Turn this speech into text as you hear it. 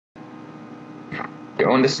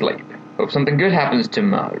Going to sleep. Hope something good happens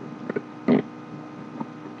tomorrow.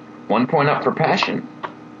 1 point up for passion.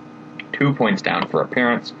 2 points down for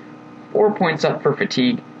appearance. 4 points up for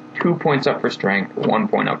fatigue. 2 points up for strength. 1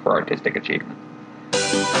 point up for artistic achievement.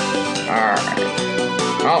 Alright.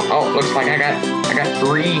 Oh, looks like I got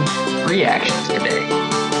three actions today.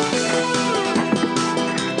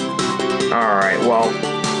 Alright, well,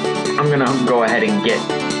 I'm gonna go ahead and get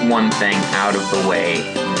one thing out of the way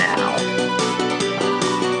now.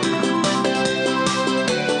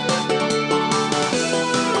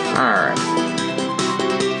 Alright.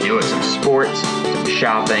 Do it. Some sports, some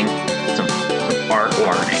shopping, some art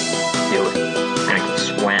learning. Do it. I'm gonna go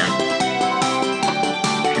swim.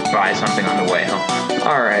 Should buy something on the way home.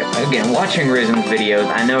 Alright, again, watching Rizen's videos,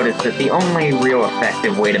 I noticed that the only real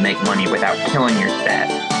effective way to make money without killing your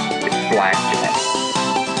stats is blackjack.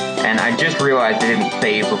 And I just realized I didn't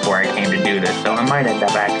save before I came to do this, so I might end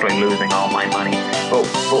up actually losing all my money. But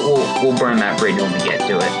we'll burn that bridge when we get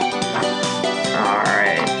to it.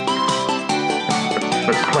 Alright.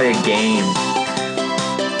 Let's play a game.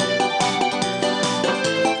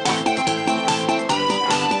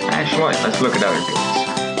 Actually, let's look at other games.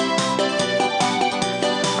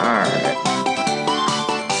 Alright.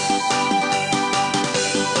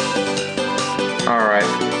 Alright.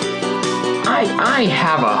 I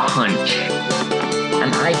have a hunch,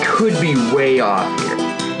 and I could be way off here,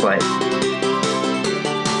 but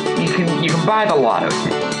you can buy the lotto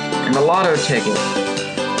ticket, and the lotto ticket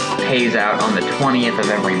pays out on the 20th of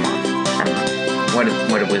every month. And what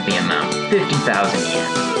was the amount? 50,000 yen,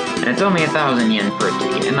 and it's only 1,000 yen for a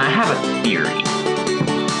ticket. And I have a theory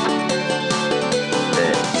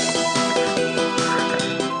that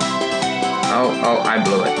I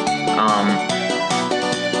blew it.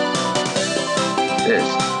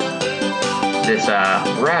 This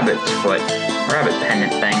rabbit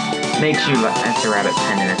pendant thing makes you that's a rabbit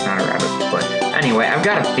pendant, it's not a rabbit foot. Anyway, I've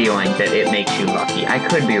got a feeling that it makes you lucky. I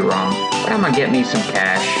could be wrong, but I'm gonna get me some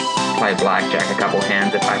cash, play blackjack a couple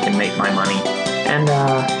hands if I can make my money, and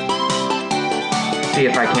see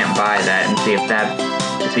if I can't buy that, and see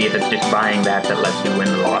if it's just buying that lets you win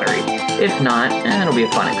the lottery. If not, it'll be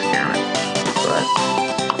a fun experiment. But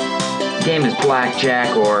the game is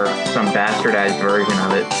blackjack or some bastardized version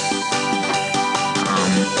of it.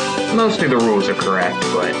 Mostly the rules are correct,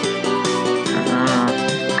 but a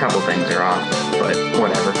couple things are off, but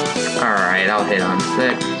whatever. Alright, I'll hit on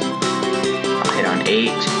 6. I'll hit on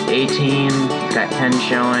 8. 18. Got 10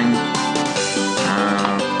 showing.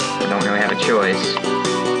 I don't really have a choice.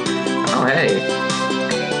 Oh, hey.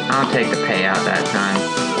 I'll take the payout that time.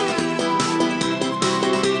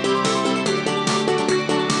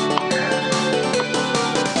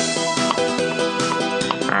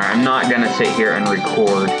 I'm not gonna sit here and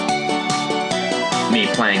record me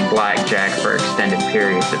playing blackjack for extended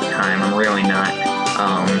periods of time. I'm really not.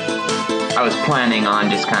 I was planning on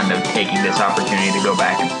just kind of taking this opportunity to go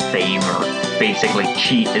back and save, or basically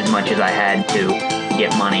cheat as much as I had to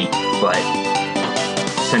get money, but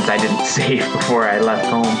since I didn't save before I left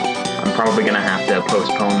home, I'm probably gonna have to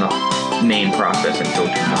postpone the main process until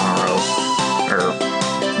tomorrow, or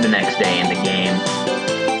the next day in the game.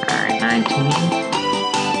 Alright, 19.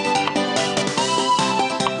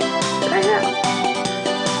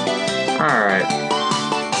 Alright,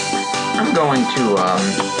 I'm going to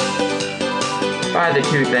buy the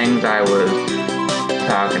two things I was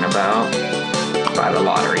talking about. Buy the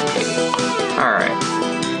lottery ticket. Alright,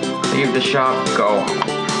 leave the shop, go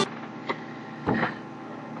home.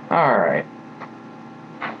 Alright.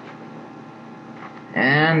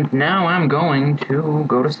 And now I'm going to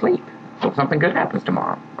go to sleep. Hope something good happens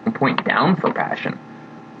tomorrow. 1 point down for passion.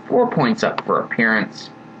 4 points up for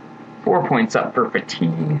appearance. 4 points up for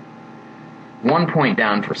fatigue. 1 point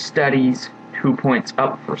down for studies, 2 points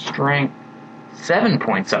up for strength, 7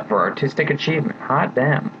 points up for artistic achievement. Hot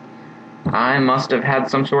damn. I must have had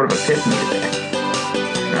some sort of epiphany today.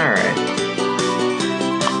 Alright.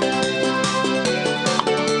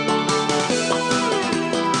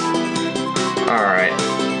 Alright.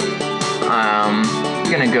 I'm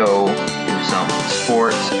gonna go do some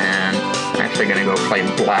sports, and I'm actually gonna go play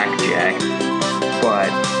blackjack.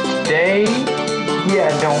 But today,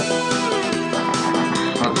 yeah,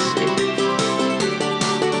 let's see.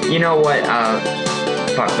 You know what?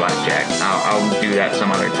 Fuck blackjack. I'll do that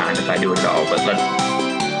some other time if I do it at all. But let's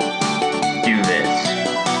do this.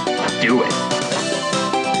 Do it.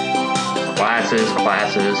 Classes.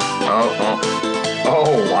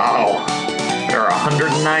 Oh, wow. There are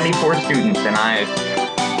 194 students, and I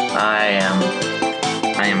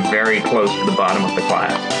am very close to the bottom of the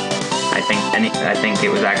class. I think it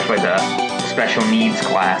was actually the special needs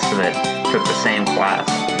class that took the same class.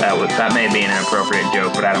 That may be an inappropriate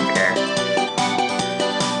joke, but I don't care.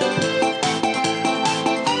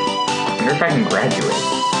 I wonder if I can graduate.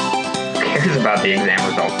 Who cares about the exam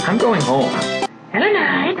results? I'm going home. Hello,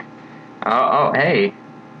 Nine. Oh, hey.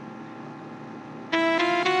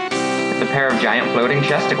 It's a pair of giant floating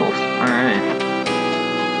chesticles. Alright.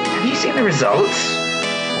 Have you seen the results?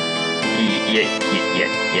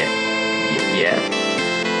 Yeah.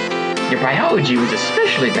 Your biology was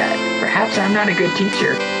especially bad. Perhaps I'm not a good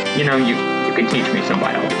teacher. You know, you could teach me some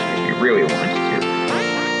biology if you really wanted to.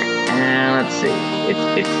 And let's see.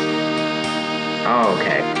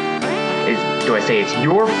 Okay. Do I say it's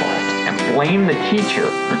your fault and blame the teacher,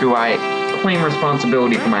 or do I claim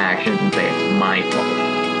responsibility for my actions and say it's my fault?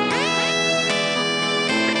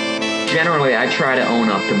 Generally, I try to own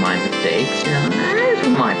up to my mistakes. You know, it's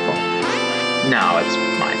my fault. No, it's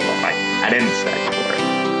my fault. I didn't study for it.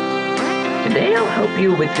 Today I'll help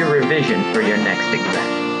you with your revision for your next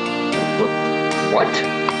exam. What?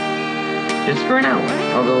 Just for an hour.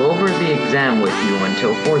 I'll go over the exam with you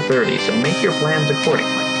until 4:30, so make your plans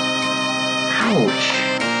accordingly. Ouch.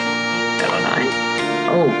 Hello, Nine?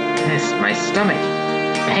 Oh, yes, my stomach.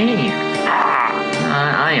 Pain.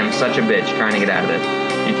 I am such a bitch trying to get out of this.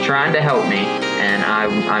 You're trying to help me, and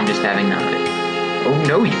I'm just having none of it. Oh,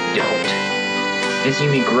 no, you don't. You see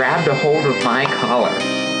me grabbed a hold of my collar.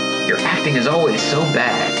 Your acting is always so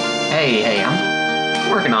bad. Hey,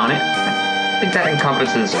 I'm working on it. I think that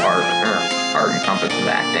encompasses art, or art encompasses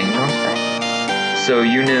acting, don't I? So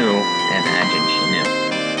you knew, imagine she knew.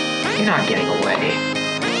 You're not getting away.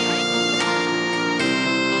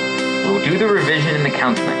 We'll do the revision in the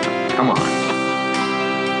counseling room. Come on.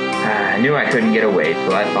 I knew I couldn't get away,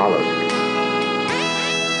 so I followed you.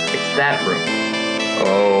 It's that room.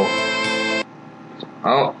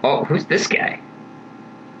 Oh, who's this guy?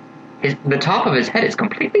 The top of his head is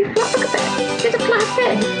completely flat. Look at that. It's a flat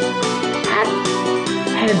head.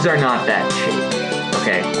 Heads are not that shape.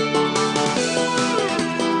 Okay.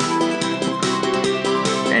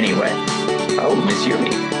 Anyway. Oh, Miss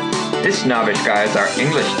Yumi. This snobbish guy is our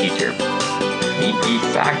English teacher.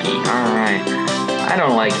 Isaki. Alright. I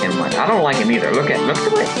don't like him much. I don't like him either. Look at the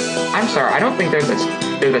way. I'm sorry, I don't think there's a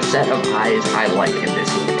set of eyes I like in this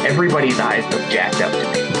game. Everybody's eyes look jacked up to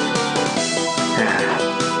me.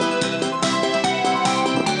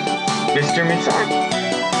 Mr.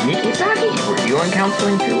 Mikisaki, were you on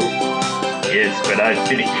counseling too? Yes, but I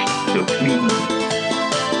finished, so please.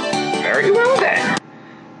 Very well then.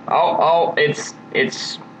 Oh, it's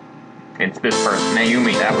this person,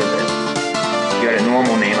 Mayumi, that was it. If you had a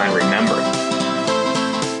normal name, I'd remember.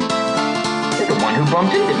 You're the one who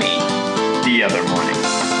bumped into me the other morning.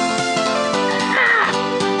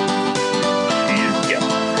 She's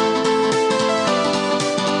gone.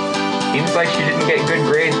 Seems like she didn't get good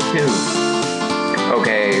grades too.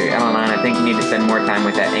 Okay, Emeline, I think you need to spend more time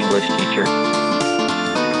with that English teacher.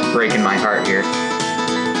 Breaking my heart here.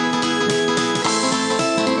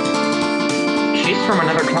 She's from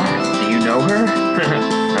another class. Do you know her?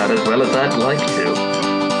 Not as well as I'd like to.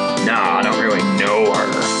 No, I don't really know her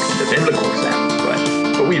in the biblical sense,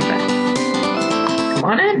 but we've met. Come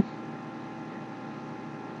on in.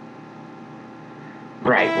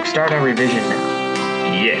 Right, we'll start our revision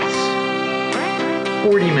now. Yes.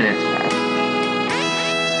 40 minutes past. I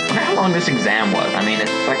wonder how long this exam was. I mean,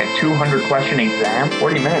 it's like a 200 question exam.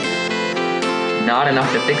 40 minutes. Not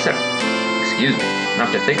enough to fix it. Excuse me.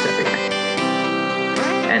 Enough to fix everything.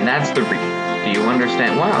 And that's the reason. Do you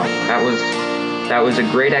understand? Wow, that was a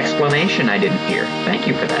great explanation I didn't hear. Thank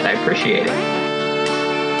you for that. I appreciate it.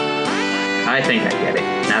 I think I get it,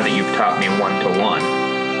 now that you've taught me one-to-one.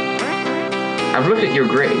 I've looked at your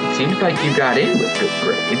grades. Seems like you got in with good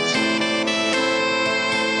grades.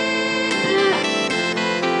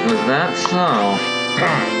 Was that so?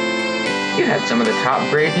 You had some of the top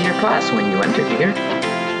grades in your class when you entered here.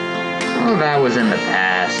 Oh, that was in the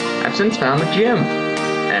past. I've since found the gym.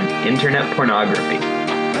 And internet pornography.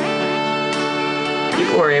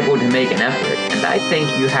 People are able to make an effort, and I think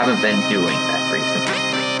you haven't been doing that recently.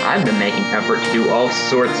 I've been making effort to do all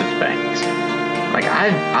sorts of things. Like,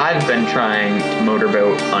 I've been trying to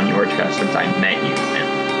motorboat on your chest since I met you,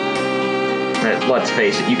 and let's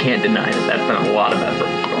face it, you can't deny that that's been a lot of effort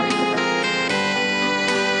going into that.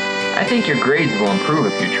 I think your grades will improve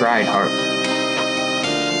if you tried harder.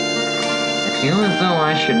 I feel as though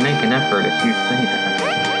I should make an effort if you say that.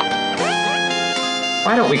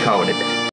 Why don't we call it a